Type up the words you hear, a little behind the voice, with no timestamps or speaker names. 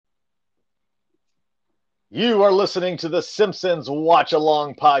You are listening to the Simpsons Watch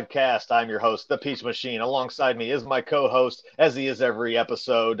Along podcast. I'm your host, The Peach Machine. Alongside me is my co-host, as he is every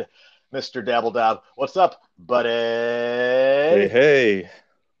episode, Mr. Dabble Dab. What's up, buddy? Hey, hey,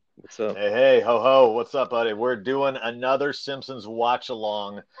 what's up? Hey, hey, ho, ho. What's up, buddy? We're doing another Simpsons Watch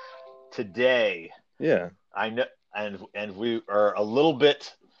Along today. Yeah, I know, and we are a little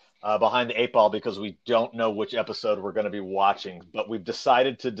bit behind the eight ball because we don't know which episode we're going to be watching, but we've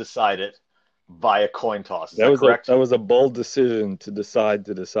decided to decide it via coin toss. Is that that was a correct? that was a bold decision to decide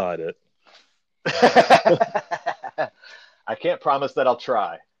it. I can't promise that I'll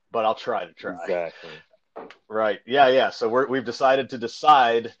try, but I'll try to try. Exactly. Right. Yeah, yeah. So we've decided to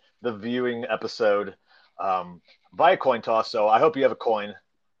decide the viewing episode via coin toss. So I hope you have a coin.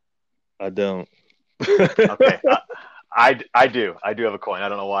 I don't. Okay. I do. I do have a coin. I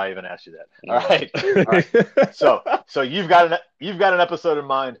don't know why I even asked you that. All right. All right. So you've got an episode in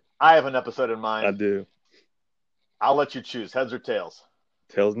mind. I have an episode in I mind. do. I'll let you choose heads or tails.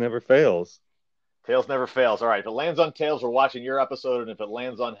 Tails never fails. Tails never fails. All right. If it lands on tails, we're watching your episode, and if it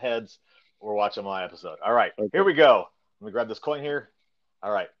lands on heads, we're watching my episode. All right. Okay. Here we go. Let me grab this coin here.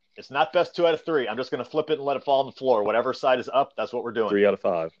 All right. It's not best two out of three. I'm just going to flip it and let it fall on the floor. Whatever side is up, that's what we're doing. 3 out of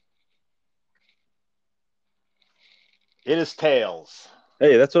 5. It is tails.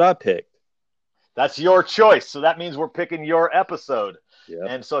 Hey, that's what I picked. That's your choice. So that means we're picking your episode. Yeah.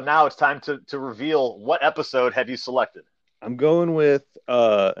 And so now it's time to reveal what episode have you selected. I'm going with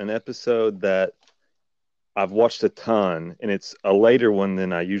an episode that I've watched a ton, and it's a later one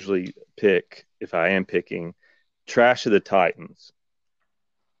than I usually pick if I am picking. Trash of the Titans.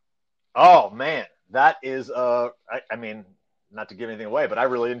 Oh, man. That is, I mean, not to give anything away, but I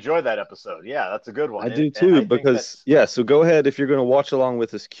really enjoyed that episode. Yeah, that's a good one. I do And too, I think because that's yeah. So go ahead if you're going to watch along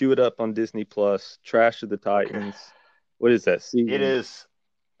with us. Cue it up on Disney Plus. Trash of the okay. Titans. What is that It season? is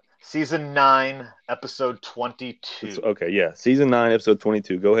season 9, episode It's 22. okay. Yeah, season 9, episode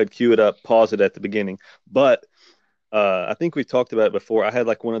 22. Go ahead, cue it up. Pause it at the beginning. But I think we've talked about it before. I had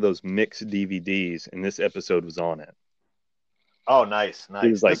like one of those mixed DVDs, and this episode was on it. Oh, nice, It was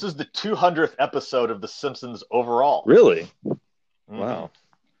nice. like This is the 200th episode of The Simpsons overall. really Hmm. wow,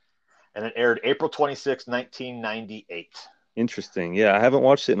 And it aired April 26, 1998. interesting. Yeah, I haven't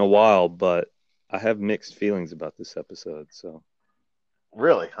watched it in a while, but I have mixed feelings about this episode. So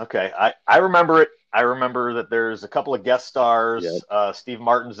Really? Okay. I remember it. I remember that there's a couple of guest yeah. stars. Steve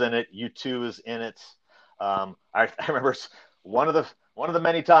Martin's in it. U2 is in it. I remember one of the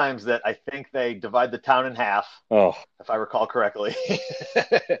many times that I think they divide the town in half, Oh, if I recall correctly.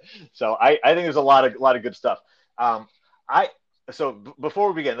 So I think there's a lot of good stuff. Um, I before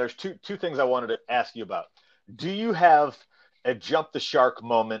we begin, there's two things I wanted to ask you about. Do you have a jump the shark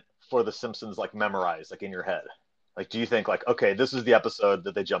moment for the Simpsons like memorized, like in your head? Like, do you think like, okay, this is the episode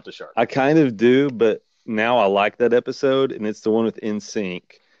that they jumped the shark? I kind of do, but now I like that episode, and it's the one with NSYNC.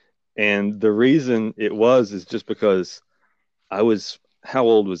 And the reason it was is just because I was how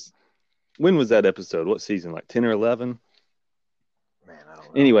old was when was that episode? What season? Like 10 or 11? Man, I don't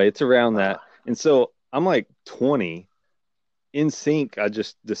know. Anyway, it's around Uh, that. And so I'm like 20. In Sync, I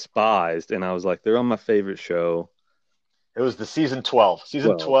just despised, and I was like, they're on my favorite show. it was the season 12.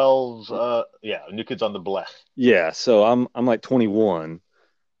 Season 12. 12. Yeah, New Kids on the Block. Yeah, so I'm like 21,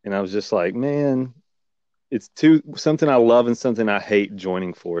 and I was just like, man, it's too something I love and something I hate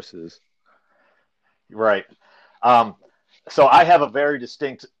joining forces. Right. Um, so I have a very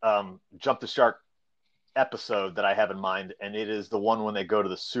distinct jump the shark episode that I have in mind, and it is the one when they go to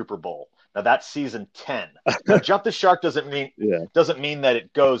the Super Bowl. Now that's season 10. Now jump the shark Yeah, doesn't mean that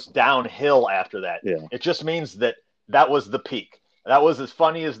it goes downhill after that. yeah. It just means that that was the peak. That was as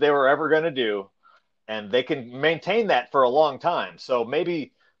funny as they were ever going to do, and they can maintain that for a long time. So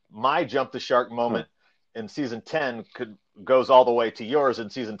maybe my jump the shark Huh. moment in season 10 could goes all the way to yours in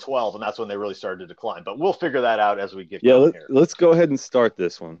season 12, and that's when they really started to decline. But we'll figure that out as we get Yeah, going here. let's go ahead and start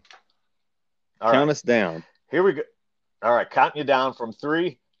this one. All Count right, us down. here we go. All right, counting you down from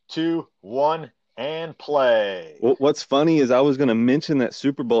 3, 2, 1, and play. What's funny is I was going to mention that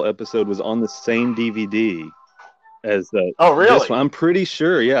Super Bowl episode was on the same DVD as Oh, this really? one. I'm pretty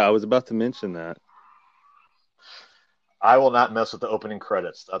sure. Yeah, I was about to mention that. I will not mess with the opening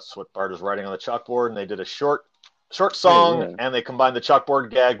credits. That's what Bart is writing on the chalkboard, and they did a short Hey, song, yeah. and they combined the chalkboard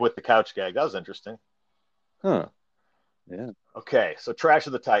gag with the couch gag. That was interesting. Huh. Yeah. Okay, so Trash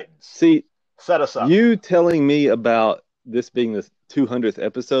of the Titans. See, Set us up. you telling me about this being the 200th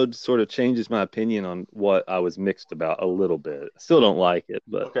episode sort of changes my opinion on what I was mixed about a little bit. I still don't like it,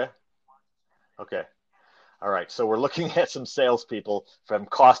 but Okay. Okay. All right. So we're looking at some salespeople from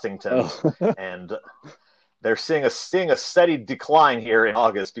Costington, oh, and they're seeing a steady decline here in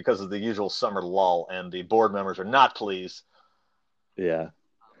August because of the usual summer lull, and the board members are not pleased. Yeah.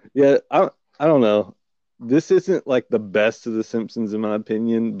 Yeah, I don't know. This isn't like the best of the Simpsons in my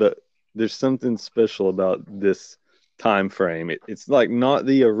opinion, but there's something special about this time frame. It's like not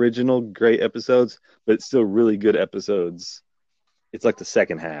the original great episodes, but it's still really good episodes. It's like the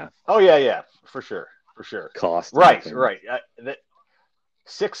second half. Oh yeah, for sure. Cost. Right.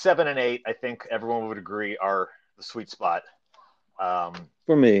 6, 7, and 8, I think everyone would agree, are the sweet spot.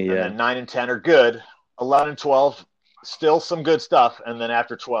 For me, and yeah. then 9 and 10 are good. 11 and 12, still some good stuff. And then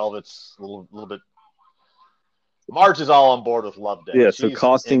after 12, it's a little bit. Marge is all on board with Love Day. Yeah, so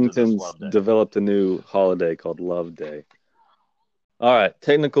Costington's developed a new holiday called Love Day. All right,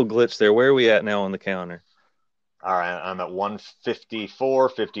 technical glitch there. Where are we at now on the counter? All right, I'm at 154,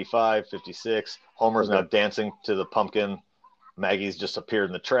 55, 56. Homer's now dancing to the pumpkin. Maggie's just appeared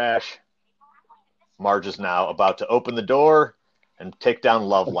in the trash. Marge is now about to open the door and take down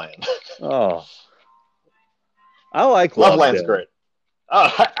Loveland. Oh. I like Loveland's great.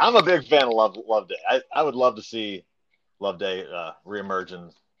 Oh, I'm a big fan of Love Day. I would love to see Love Day reemerge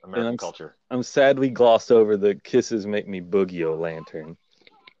in American culture. I'm sad we glossed over the Kisses Make Me Boogie lantern.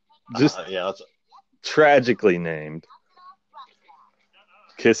 Just that's tragically named.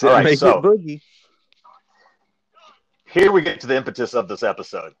 Kiss It, Make It Boogie. Here we get to the impetus of this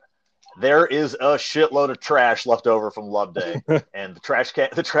episode. There is a shitload of trash left over from Love Day, and the trash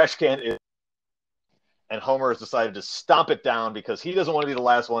can is. And Homer has decided to stomp it down because he doesn't want to be the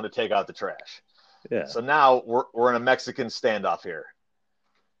last one to take out the trash. Yeah. So now we're in a Mexican standoff here.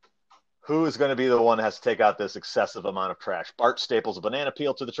 Who is going to be the one that has to take out this excessive amount of trash? Bart staples a banana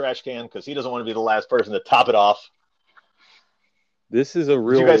peel to the trash can because he doesn't want to be the last person to top it off. This is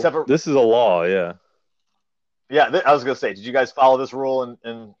this is a law, yeah. Yeah, I was going to say, did you guys follow this rule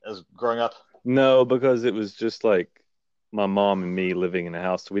in as growing up? No, because it was just like my mom and me living in a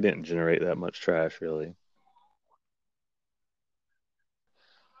house, so we didn't generate that much trash, really.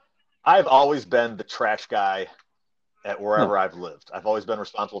 I've always been the trash guy at wherever I've lived. I've always been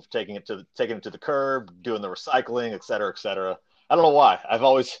responsible for taking it to the curb, doing the recycling, et cetera, et cetera. I don't know why. I've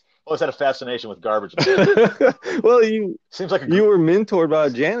always had a fascination with garbage. Well, you were mentored by a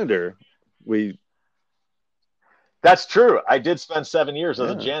janitor. That's true. I did spend 7 years as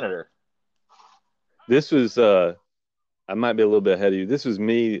a janitor. This was I might be a little bit ahead of you. This was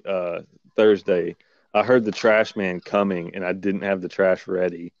me Thursday. I heard the trash man coming and I didn't have the trash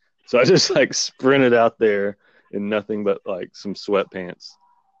ready. So I just like sprinted out there in nothing but like some sweatpants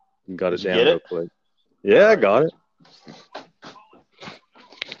and got it down real quick. Yeah, I got it.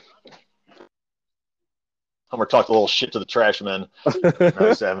 Homer talked a little shit to the trash man. Now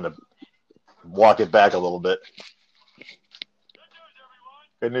he's having to walk it back a little bit.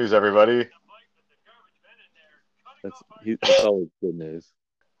 Good news, everybody. That's always good news.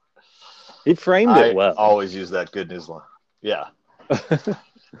 He framed it well. I always use that good news line. Yeah.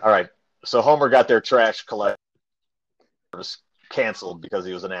 All right. So Homer got their trash collected. Was canceled because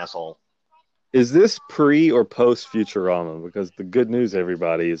he was an asshole. Is this pre or post Futurama? Because the good news,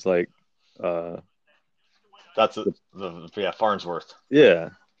 everybody, is like that's Farnsworth. Yeah.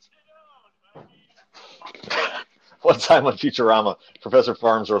 One time on Futurama, Professor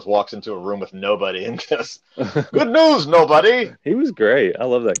Farnsworth walks into a room with nobody and goes, "Good news, nobody." He was great. I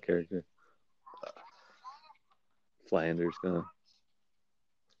love that character. Flanders.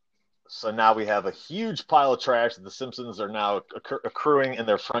 So now we have a huge pile of trash that the Simpsons are now accruing in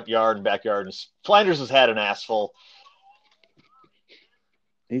their front yard and backyard. And Flanders has had an ass full.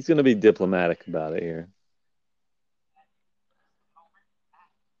 He's going to be diplomatic about it here.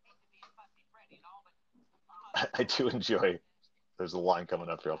 I do enjoy. There's a line coming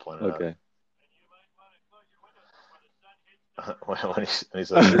up here. I'll point it out. When he says,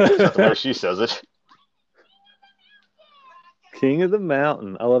 "That's not the way she says it." King of the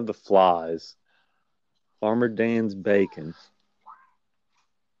Mountain. I love the flies. Farmer Dan's bacon.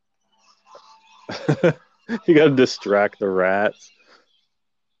 You got to distract the rats.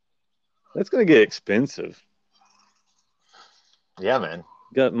 That's going to get expensive. Yeah, man.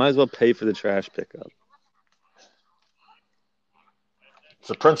 Might as well pay for the trash pickup. It's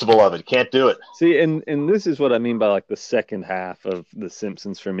the principle of it. You can't do it. See, and this is what I mean by like the second half of The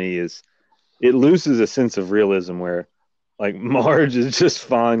Simpsons for me is it loses a sense of realism where like Marge is just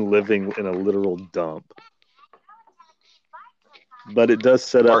fine living in a literal dump. But it does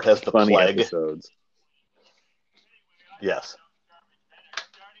set up funny episodes. Yes.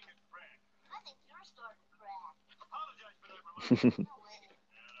 I'm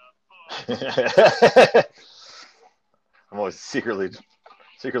always secretly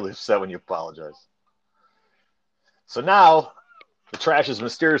upset when you apologize. So now the trash has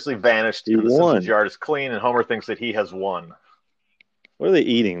mysteriously vanished, He and the won. Simpsons yard is clean, and Homer thinks that he has won. What are they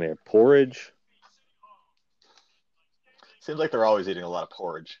eating there? Porridge? Seems like they're always eating a lot of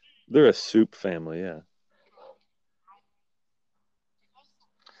porridge. They're a soup family, yeah.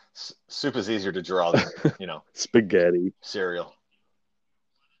 Soup is easier to draw than, Spaghetti. cereal.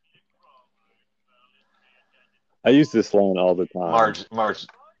 I use this line all the time. Marge.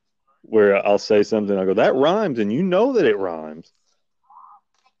 Where I'll say something, I'll go, that rhymes, and you know that it rhymes.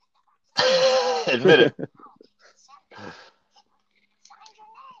 Admit it.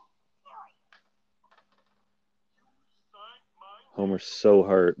 Homer's so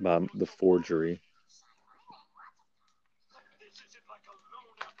hurt by the forgery.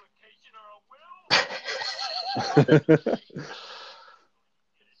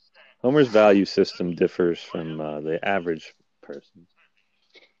 Homer's value system differs from the average person.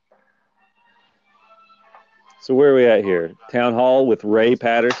 So where are we at here? Town Hall with Ray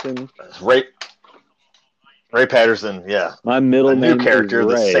Patterson. Ray Patterson, yeah. My middle name new character, is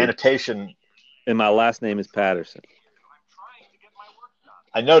Ray, the sanitation, and my last name is Patterson.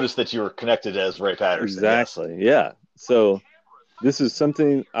 I noticed that you were connected as Ray Patterson. Exactly, yeah. So this is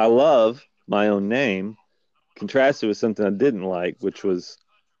something I love, my own name, contrasted with something I didn't like, which was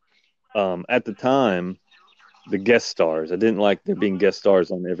at the time the guest stars. I didn't like there being guest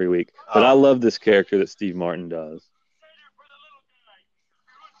stars on every week, but I love this character that Steve Martin does.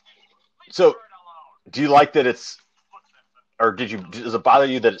 So, do you like that it's, or does it bother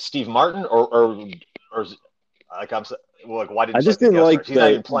you that it's Steve Martin, or is it, why did you? I just didn't like he's not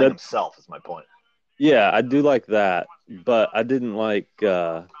even playing himself. Is my point. Yeah, I do like that, but I didn't like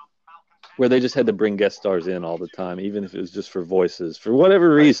where they just had to bring guest stars in all the time, even if it was just for voices. For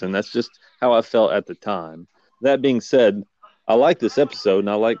whatever reason, that's just how I felt at the time. That being said, I like this episode, and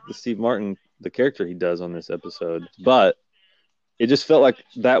I like the Steve Martin, the character he does on this episode, but it just felt like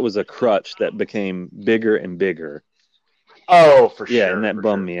that was a crutch that became bigger and bigger. Oh, for sure. Yeah, and that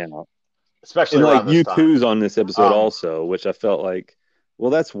bummed me out. Especially and around like this U2's on this episode also, which I felt like, well,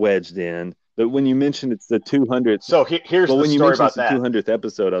 that's wedged in. But when you mentioned it's the 200th, so here's the story about that. 200th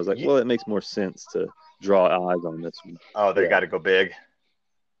episode, I was like, well, it makes more sense to draw eyes on this one. Oh, they got to go big.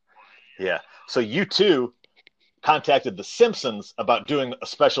 Yeah. So U2 contacted the Simpsons about doing a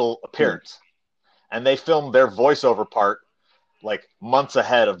special appearance, and they filmed their voiceover part like months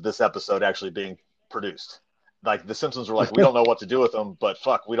ahead of this episode actually being produced. Like the Simpsons were like, we don't know what to do with them, but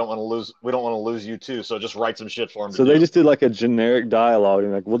fuck, we don't want to lose U2, so just write some shit for them. So they just did like a generic dialogue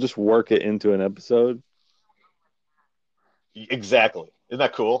and like, we'll just work it into an episode. Exactly. Isn't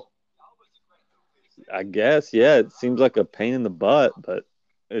that cool? I guess, yeah. It seems like a pain in the butt, but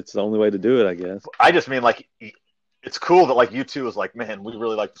it's the only way to do it, I guess. I just mean like, it's cool that like U2 is like, man, we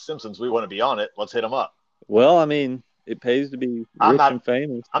really like the Simpsons. We want to be on it. Let's hit them up. Well, I mean, it pays to be rich and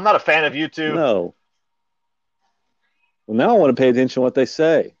famous. I'm not a fan of U2. No. Well, now I want to pay attention to what they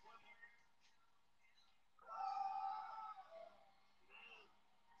say.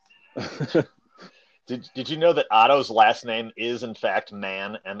 Did you know that Otto's last name is in fact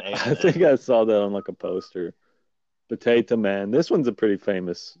Man, M-A-N? I think I saw that on like a poster. Potato Man. This one's a pretty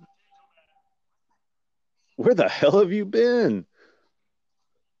famous. Where the hell have you been?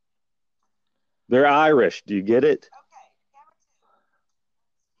 They're Irish. Do you get it?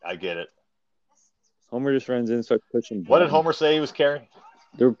 I get it. Homer just runs in and starts pushing. What did Homer say he was carrying?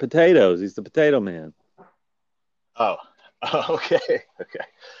 They're potatoes. He's the potato man. Oh, okay.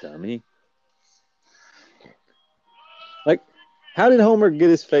 Dummy. Like, how did Homer get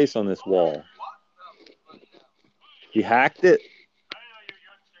his face on this wall? He hacked it?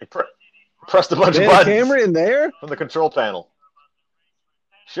 He pressed a bunch of buttons. Camera in there? From the control panel.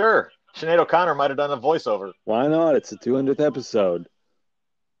 Sure. Sinead O'Connor might have done a voiceover. Why not? It's the 200th episode.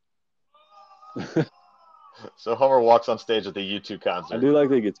 So Homer walks on stage at the U2 concert. I do like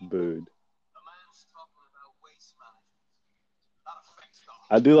that he gets booed.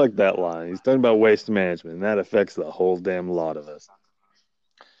 I do like that line. He's talking about waste management, and that affects the whole damn lot of us.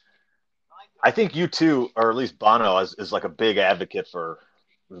 I think U2, or at least Bono, is like a big advocate for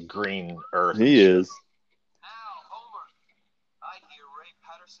green earth. He is.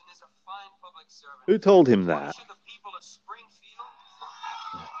 Who told him that?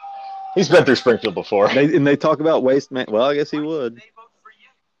 He's been through Springfield before. They talk about waste man. Well, I guess he would.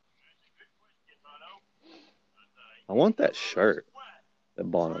 I want that shirt that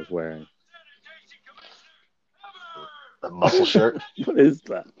Bono's wearing. A muscle shirt? What is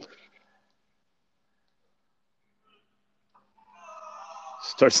that?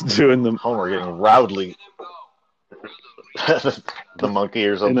 Starts doing the Homer getting rowdily the monkey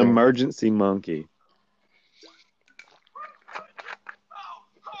or something. An emergency monkey.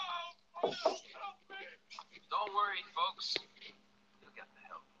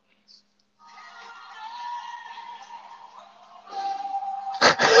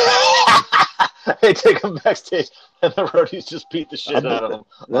 They take him backstage, and the roadies just beat the shit out of him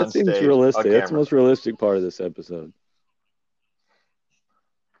That on seems stage, on realistic. That's the camera. most realistic part of this episode.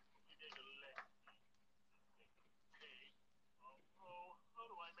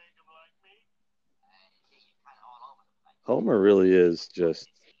 Homer really is just,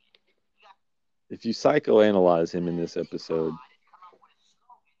 if you psychoanalyze him in this episode,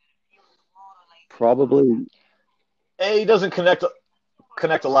 probably He doesn't connect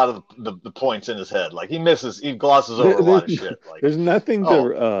a lot of the points in his head. Like he glosses over a lot of shit. Like there's nothing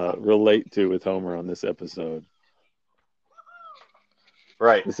to relate to with Homer on this episode.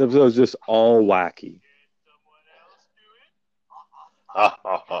 Right. This episode is just all wacky.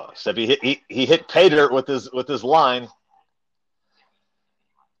 Except he hit pay dirt with his line.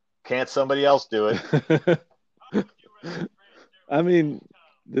 Can't somebody else do it? I mean,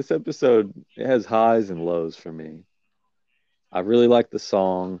 this episode has highs and lows for me. I really like the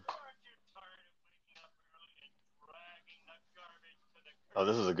song. Oh,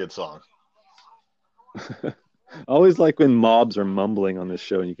 this is a good song. I always like when mobs are mumbling on this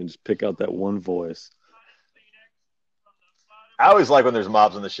show and you can just pick out that one voice. I always like when there's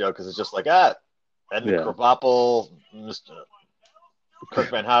mobs on the show because it's just like, Edna Krabappel, Mr. Kirk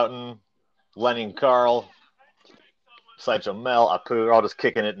Van Houten, Lenny Carl, Sideshow Mel, Apu, are all just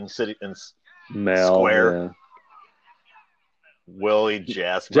kicking it in Mel, Square. Yeah. Willie,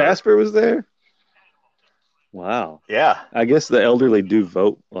 Jasper. Jasper was there? Wow. Yeah. I guess the elderly do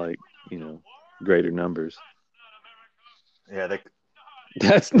vote, like, greater numbers. Yeah,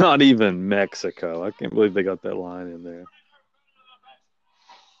 That's not even Mexico. I can't believe they got that line in there.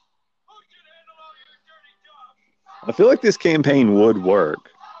 I feel like this campaign would work.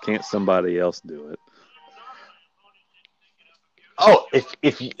 Can't somebody else do it? Oh,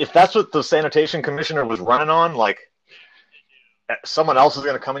 if that's what the sanitation commissioner was running on, like someone else is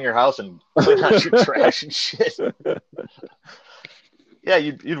going to come in your house and clean out your trash and shit. Yeah,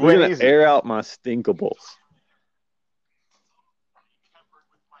 you'd win easy. Air out my stinkables.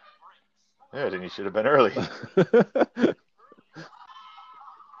 Yeah, then you should have been early.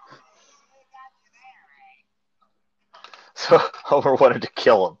 So Homer wanted to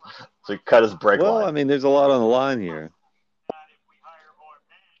kill him, so he cut his brake line. Well, I mean, there's a lot on the line here.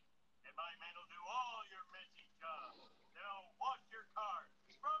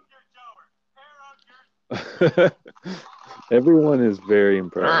 Everyone is very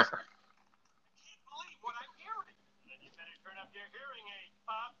impressed.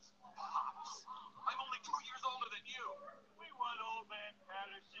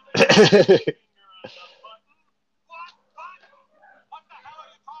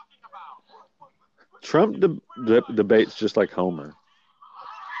 Trump debates just like Homer.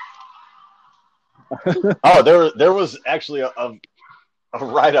 Oh, there was actually a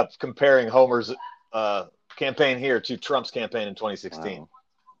write-up comparing Homer's campaign here to Trump's campaign in 2016.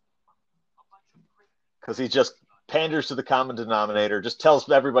 Because he just panders to the common denominator, just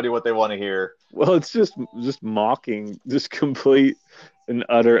tells everybody what they want to hear. Well, it's just mocking, just complete and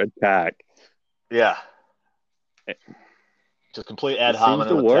utter attack. Yeah. Just complete ad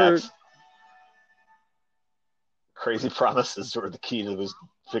hominem attacks. Crazy promises were the key to his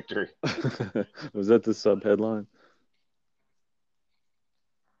victory. Was that the sub-headline?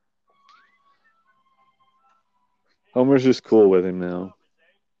 Homer's just cool with him now.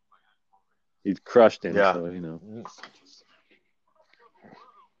 He's crushed him, yeah. So,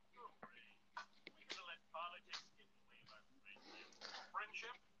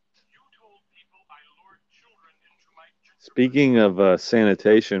 Speaking of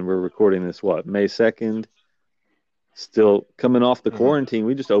sanitation, we're recording this, May 2nd? Still coming off the quarantine.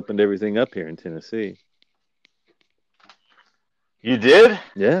 We just opened everything up here in Tennessee. You did?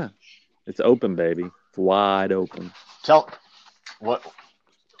 Yeah. It's open, baby. It's wide open. What?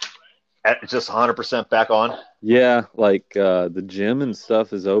 Just 100% back on? Yeah, like the gym and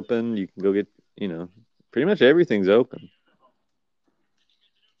stuff is open. You can go get, pretty much everything's open.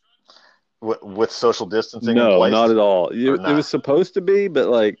 With social distancing? No, not at all. It was supposed to be,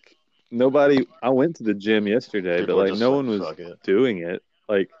 but nobody. I went to the gym yesterday, People but no one was doing it.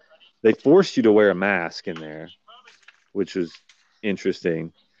 They forced you to wear a mask in there, which was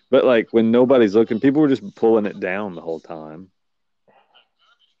interesting. But when nobody's looking, people were just pulling it down the whole time.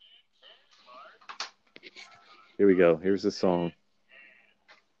 Here we go. Here's the song.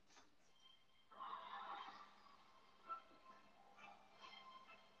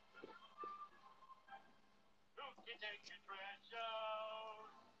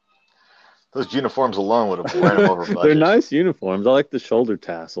 Those uniforms alone would have ran him over budget. They're nice uniforms. I like the shoulder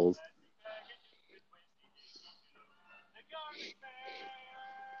tassels.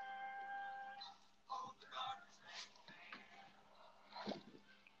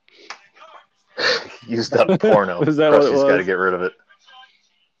 Used up porno. Is that what it Krusty's was? got to get rid of it.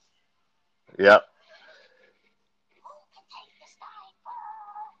 Yep.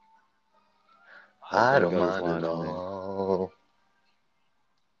 I don't mind at all.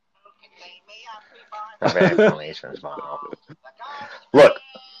 Look,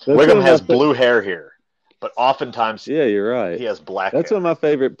 Wiggum has blue hair here, but oftentimes yeah, you're right. He has black That's hair. one of my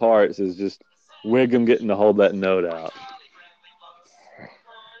favorite parts is just Wiggum getting to hold that note out.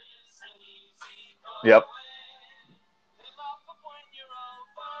 Yep.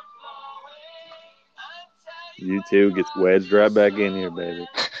 U2 gets wedged right back in here, baby.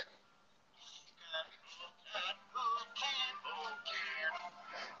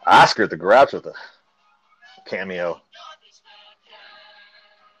 Oscar the Grouch with a cameo.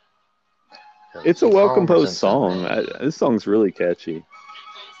 It's a well-composed song. This song's really catchy.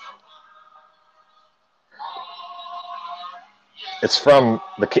 It's from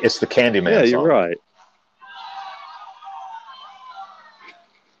the Candyman Yeah, song. you're right.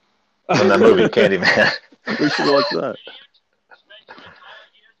 From that movie, Candyman. We should watch that.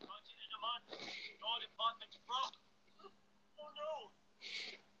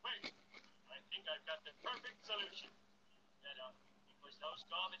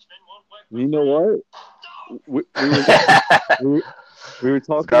 You know what? We were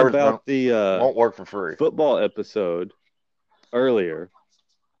talking about the won't work for free football episode earlier.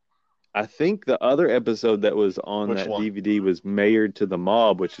 I think the other episode that was on Which that one? DVD was Mayor to the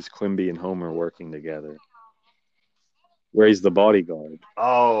Mob, which is Quimby and Homer working together, where he's the bodyguard.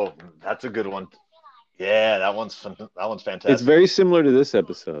 Oh, that's a good one. Yeah, that one's fantastic. It's very similar to this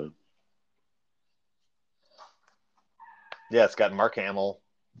episode. Yeah, it's got Mark Hamill,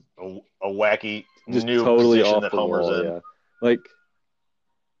 a wacky Just new totally position off that the Homer's wall, in. yeah. Like,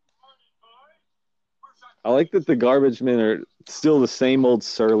 I like that the garbage men are still the same old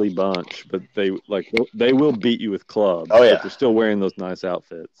surly bunch, but they will beat you with clubs. Oh, yeah. But they're still wearing those nice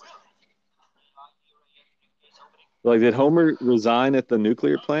outfits. Like, did Homer resign at the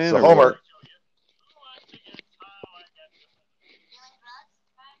nuclear plant? So or Homer,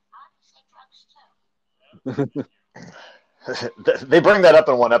 they bring that up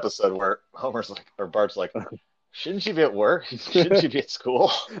in one episode where Bart's like, shouldn't you be at work? Shouldn't you be at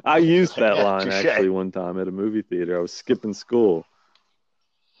school? I used that Yeah, line touche. actually one time at a movie theater. I was skipping school,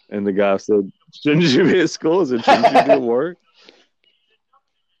 and the guy said, "Shouldn't you be at school?" I said, "Shouldn't you be at work?"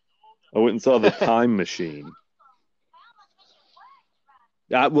 I went and saw The Time Machine.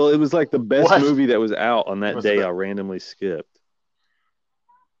 Well, it was like the best What? movie that was out on that What's day. that? I randomly skipped.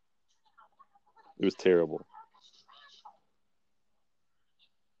 It was terrible.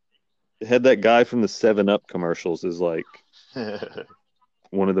 It had that guy from the 7-Up commercials as like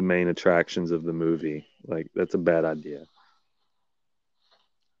one of the main attractions of the movie. Like, that's a bad idea.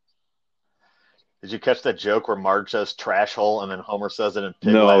 Did you catch that joke where Marge says trash hole and then Homer says it in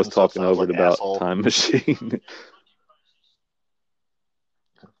pig No, I Latin, was so it talking sounds over like it about asshole? Time Machine.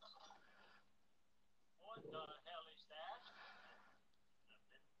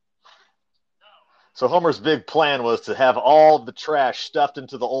 So Homer's big plan was to have all the trash stuffed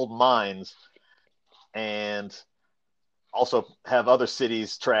into the old mines and also have other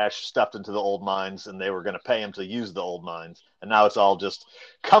cities' trash stuffed into the old mines, and they were going to pay him to use the old mines. And now it's all just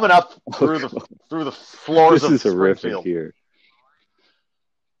coming up through the floors This of is horrific Springfield. here.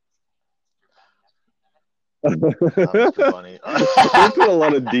 Mr. Bunny. They put a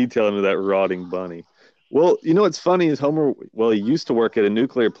lot of detail into that rotting bunny. Well, you know what's funny is Homer, he used to work at a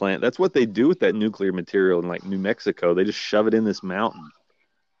nuclear plant. That's what they do with that nuclear material in like New Mexico. They just shove it in this mountain.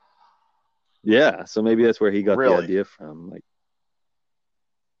 Yeah, so maybe that's where he got Really? the idea from, like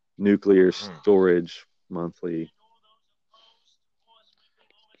nuclear storage monthly.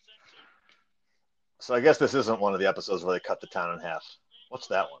 So I guess this isn't one of the episodes where they cut the town in half. What's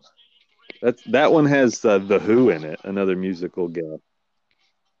that one? That one has The Who in it, another musical guest.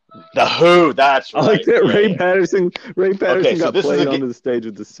 The Who, that's right. I like that Yeah, Ray yeah. Patterson Okay, so got this is played a onto the stage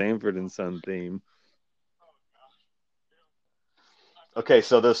with the Sanford and Son theme. Okay,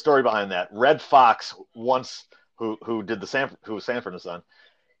 so the story behind that. Red Fox once, who was Sanford and Son,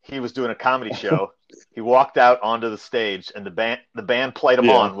 he was doing a comedy show. He walked out onto the stage, and the band played him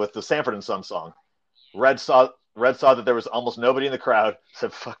on with the Sanford and Son song. Red saw that there was almost nobody in the crowd,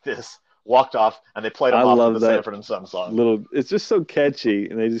 said "fuck this," walked off, and they played him I off love with the that Sanford and Son song. It's just so catchy,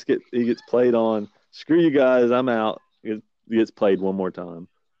 and he gets played on. Screw you guys, I'm out. He gets played one more time.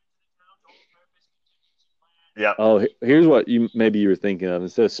 Yep. Oh, here's what you were thinking of.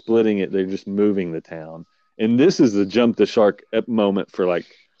 Instead of splitting it, they're just moving the town. And this is the jump the shark moment for like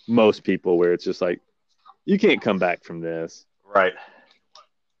most people, where it's just like you can't come back from this. Right.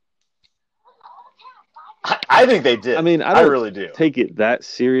 I think they I did. mean, I I don't really do. take it that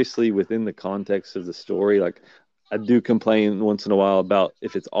seriously within the context of the story. Like, I do complain once in a while about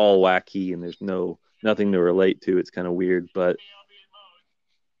if it's all wacky and there's nothing to relate to. It's kind of weird, but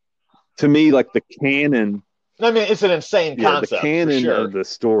to me, like the canon, I mean, it's an insane yeah, the concept for canon sure. of the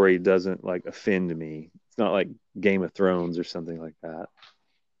story doesn't like offend me. It's not like Game of Thrones or something like that.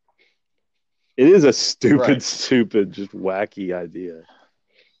 It is a stupid, Right. stupid, just wacky idea.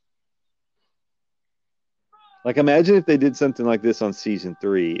 Like, imagine if they did something like this on season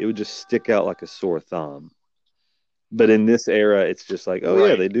 3, it would just stick out like a sore thumb. But in this era, it's just like, oh yeah,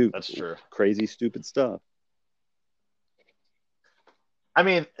 Right. they do That's true. crazy, stupid stuff. I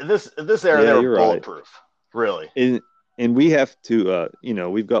mean, this era they Yeah, were you're right. bulletproof. Really. And we have to,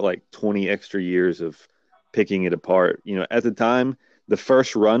 we've got like 20 extra years of picking it apart. At the time, the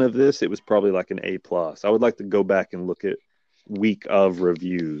first run of this, it was probably like an A plus. I would like to go back and look at week of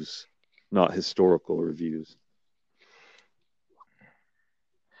reviews, not historical reviews.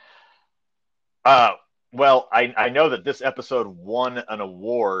 Uh, well, I know that this episode won an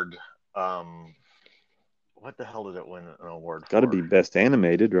award. Um, what the hell did it win an award Got to for? be best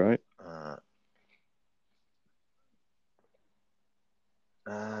animated, right?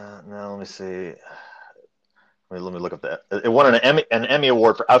 No, let me see. Let me look up that. It won an Emmy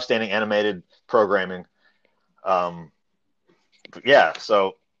award for outstanding animated programming. Yeah,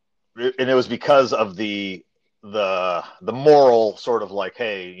 so and it was because of the moral sort of like,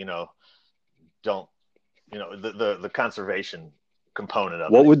 hey, don't the conservation component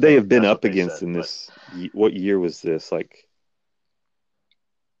of What it. would they have been That's what up they against said. in But this? What year was this? Like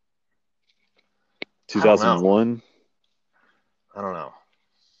I don't know. 2001? I don't know.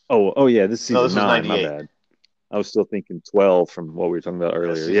 Oh yeah, this is No, season this was 9. My 98. bad. I was still thinking 12 from what we were talking about Yeah,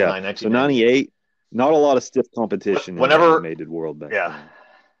 earlier. season Yeah, 9, so 1998. 98. Not a lot of stiff competition in the Whenever, animated world back yeah. then.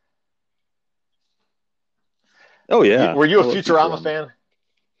 Oh yeah, Were you I a love Futurama Futurama. fan?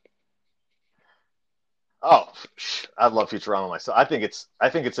 Oh, I love Futurama myself. I think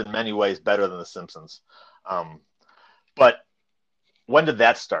it's in many ways better than The Simpsons. Um, but when did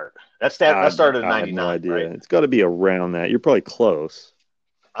that start? That started in I have no '99, idea. right? It's got to be around that. You're probably close.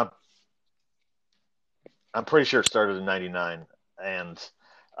 I'm I'm pretty sure it started in '99, and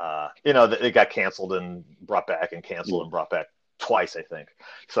it got canceled and brought back and canceled Yeah. and brought back twice, I think.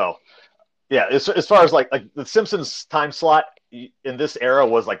 So yeah, as far as like the Simpsons time slot in this era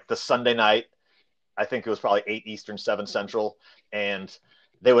was like the Sunday night. I think it was probably 8 Eastern, 7 Central, and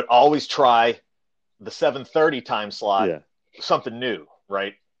they would always try the 7:30 time slot, Yeah. something new,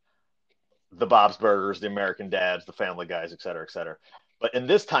 right? The Bob's Burgers, the American Dads, the Family Guys, et cetera, et cetera. But in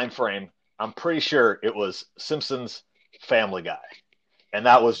this time frame, I'm pretty sure it was Simpsons, Family Guy, and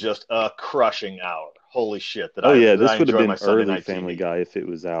that was just a crushing hour. Holy shit! That Oh I yeah, that this I would have enjoy been my Sunday early night Family TV. Guy if it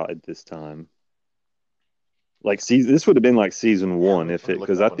was out at this time. Like, see, this would have been like season Yeah, 1 if let me it, look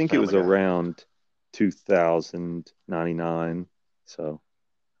it because I up on think it was Family Guy. around 2099. So,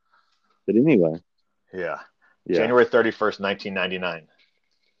 but anyway, Yeah, yeah, January 31st, 1999,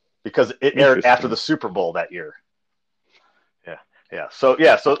 because it aired after the interesting. Super Bowl that year.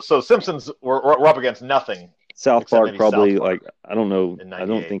 So Simpsons were up against nothing South except Park maybe South probably, like, Park I don't know. in I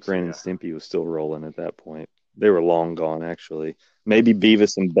don't '98. think So Ren and yeah, Stimpy was still rolling at that point. They were long gone, actually. Maybe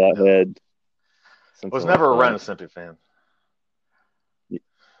Beavis and no, Butthead, was something like never a Ren that. and Stimpy fan.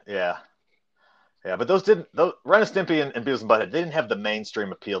 Yeah, yeah, but those didn't. Those Ren and Stimpy and Beavis and Butthead, they didn't have the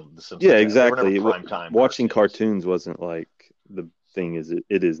mainstream appeal that the Yeah, Simpsons had. They were never exactly. prime time Watching cartoons. cartoons wasn't like the thing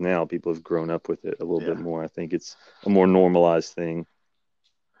it is now. People have grown up with it a little bit Yeah, more. I think it's a more normalized thing.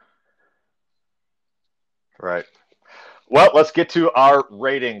 right. Well, let's get to our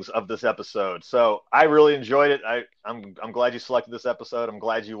ratings of this episode. So I really enjoyed it. I'm glad you selected this episode. I'm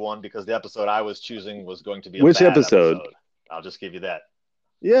glad you won because the episode I was choosing was going to be a Which bad episode? episode. I'll just give you that.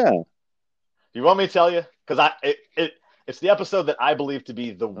 Yeah. Do you want me to tell you? Because it's the episode that I believe to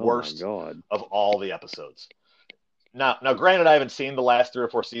be the Oh my worst God. of all the episodes. Now, granted, I haven't seen the last 3 or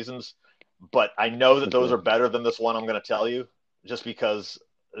 4 seasons, but I know that those Okay. are better than this one I'm going to tell you, just because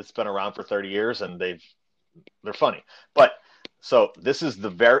it's been around for 30 years and they're funny. But so this is the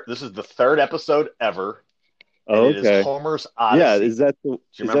third episode ever, and Oh, it is okay. Homer's Yeah, Odyssey. is that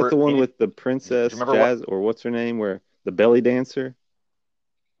the one with the Do you princess remember what? Jazz, or what's her name, where the belly dancer?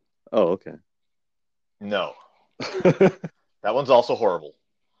 Oh, okay. No, that one's also horrible.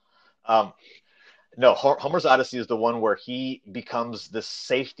 Um, No, Homer's Odyssey is the one where he becomes the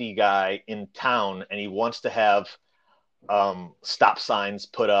safety guy in town, and he wants to have stop signs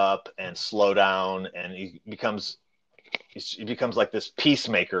put up and slow down, and he becomes like this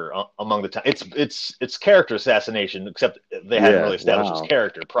peacemaker among the town. It's character assassination, except they hadn't Yeah, really established his wow.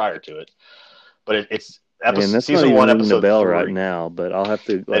 character prior to it. But it's Man, that's not season even one, ringing a episode bell right 3, now, but I'll have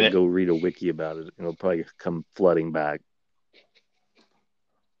to and like go read a wiki about it, and it'll probably come flooding back.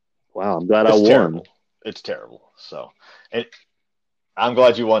 Wow, I'm glad I it's won. terrible. It's terrible. So, and I'm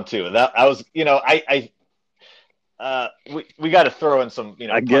glad you won too. That I was, we got to throw in some,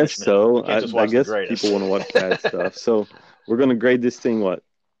 I guess punishment. We so. can't just I watch the guess greatest. people want to watch bad stuff. So we're gonna grade this thing what?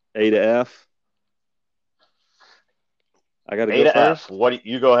 A to F? I gotta A go to first? F.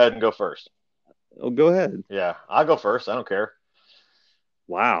 You go ahead and go first. Oh, go ahead. Yeah, I'll go first. I don't care.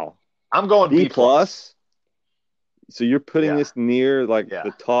 Wow. I'm going B B plus. plus. So you're putting Yeah, this near like yeah.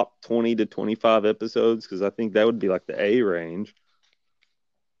 the top 20 to 25 episodes? Because I think that would be like the A range.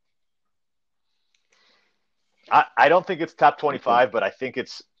 I don't think it's top 25, Okay. but I think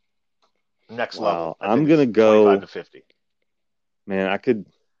it's next Wow. level. I I'm think gonna it's 25 go, to 50. man,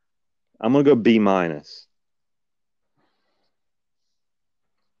 I'm gonna go B minus.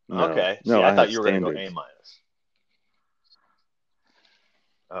 No, Okay. no, See, I I thought have you were going to go A standards. minus.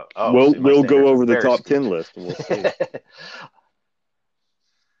 See, my We'll go standards are over the very top 10 steep. list and we'll see.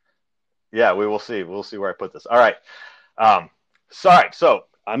 Yeah, we will see. We'll see where I put this. All right. Sorry. So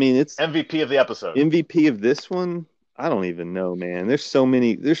I mean, it's MVP of the episode. MVP of this one. I don't even know, man. There's so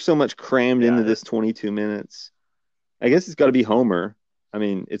much crammed into Yeah, this 22 minutes. I guess it's got to be Homer. I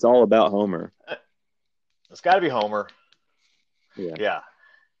mean, it's all about Homer. it's got to be Homer. Yeah. Yeah,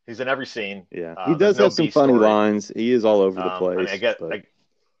 he's in every scene. Yeah. He There's does no have some B funny story. lines. He is all over the I mean, place, but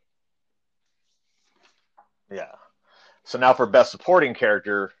yeah. So now for best supporting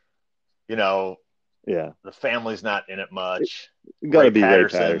character, you know, yeah. the family's not in it much. It got to be Ray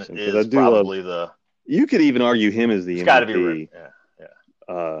Patterson Patterson because I is do love. probably the. You could even argue him as the It's got to be Ray. MVP. Yeah,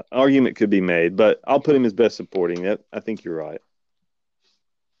 yeah. Argument could be made, but I'll put him as best supporting. I think you're right.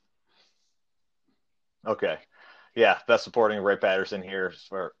 Okay. Yeah, best supporting Ray Patterson here.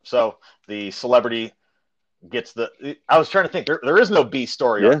 So the celebrity gets the. I was trying to think. There is no B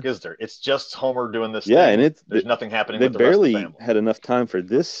story arc, is there? It's just Homer doing this Yeah, thing. and There's nothing happening they with the rest of the barely family. had enough time for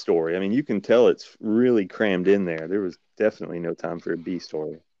this story. I mean, you can tell it's really crammed in there. There was definitely no time for a B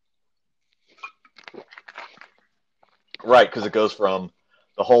story. Right, because it goes from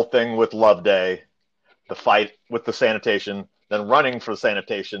the whole thing with Loveday, the fight with the sanitation, then running for the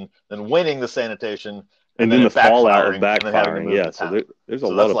sanitation, then winning the sanitation, And then then the it fallout of and then having to backfiring. move Yeah, to so town. there's a So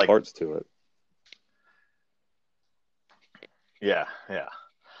lot that's of like, parts to it. yeah, yeah.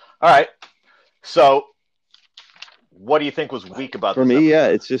 All right. So, what do you think was weak about For this me, yeah,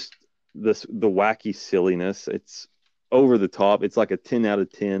 episode? it's just the wacky silliness. It's over the top. It's like a 10 out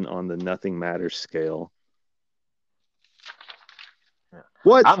of 10 on the nothing matters scale. Yeah.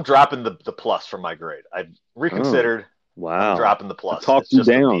 What? I'm dropping the plus for my grade. I reconsidered. Wow. I'm dropping the plus. I talked you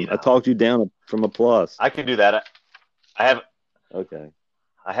down. I talked you down from a plus. I can do that. I haven't. Okay.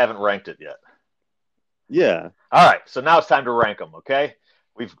 I haven't ranked it yet. Yeah. All right. So now it's time to rank them. Okay.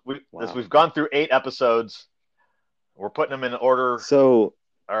 Wow. We've gone through 8 episodes. We're putting them in order. So,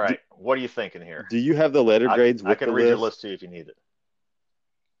 all right. What are you thinking here? Do you have the letter grades with I can the read list? your list too if you need it.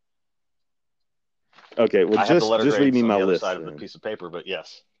 Okay. Well, I have the letter just read me grades my on the other list. side then. of the piece of paper, but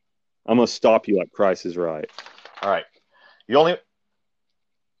yes. I'm gonna stop you like Price is Right. All right. You only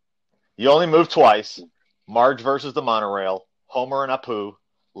move twice. Marge versus the monorail. Homer and Apu.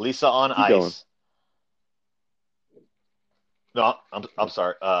 Lisa on ice. Going. No, I'm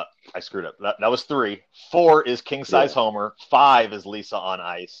sorry. I screwed up. That was 3. 4 is King Size Homer. 5 is Lisa on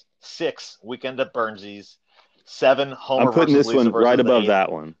ice. 6, Weekend at Burnsies. 7, Homer I'm putting versus this Lisa one versus right the above 8th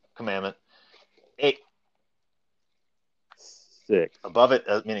that one. Commandment. 8. 6. Above it,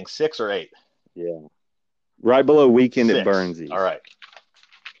 meaning 6 or 8? Yeah. Right below Weekend 6. at Burnsies. All right.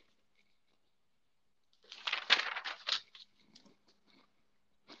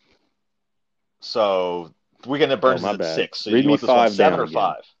 So Weekend at Burnsies at 6. So Read you me want this one 7 or again.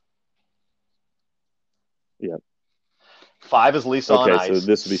 5? Yeah. 5 is Lisa on ice. So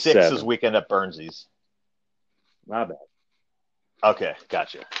this would be 6 7. is Weekend at Burnsies. My bad. Okay,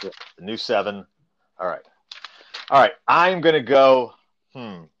 gotcha. Yeah. The new 7. All right. I'm gonna go.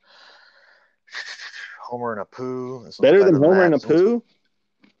 Homer and Apu. Better than Homer and Apu?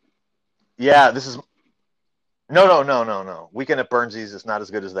 Yeah, this is. No. Weekend at Burnsies is not as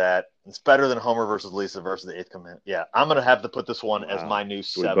good as that. It's better than Homer versus Lisa versus the 8th Commandment. Yeah, I'm gonna have to put this one as my new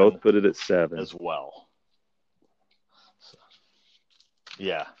 7. We both put it at 7 as well. So,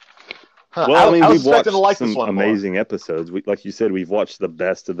 yeah. Huh. Well, I mean, I was we've watched expecting to like this some one more. amazing episodes. Like you said, we've watched the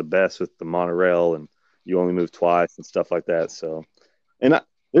best of the best with the monorail and You Only Move Twice and stuff like that. So, and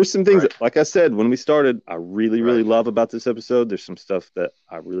there's some things Right. that, like I said, when we started, I really, really Right. love about this episode. There's some stuff that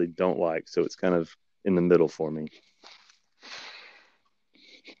I really don't like. So it's kind of in the middle for me.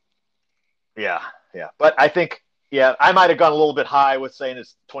 Yeah, yeah. But I think, yeah, I might have gone a little bit high with saying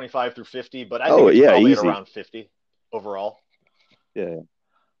it's 25 through 50, but I think Oh, it's yeah, probably at easy. around 50 overall. Yeah.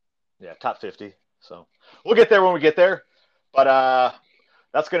 Yeah, top 50. So we'll get there when we get there. But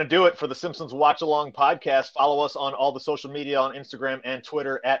that's going to do it for the Simpsons Watch Along podcast. Follow us on all the social media on Instagram and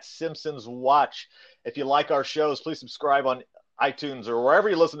Twitter at Simpsons Watch. If you like our shows, please subscribe on iTunes or wherever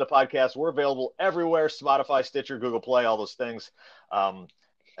you listen to podcasts. We're available everywhere: Spotify, Stitcher, Google Play, all those things.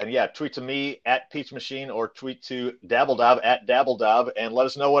 And yeah, tweet to me at Peach Machine or tweet to Dabbledob at Dabbledob and let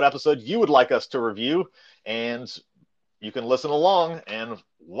us know what episode you would like us to review. And you can listen along and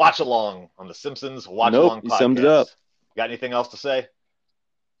watch along on the Simpsons Watch Nope, Along you summed it up. podcast. Got anything else to say?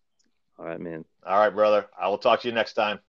 All right, man. All right, brother. I will talk to you next time.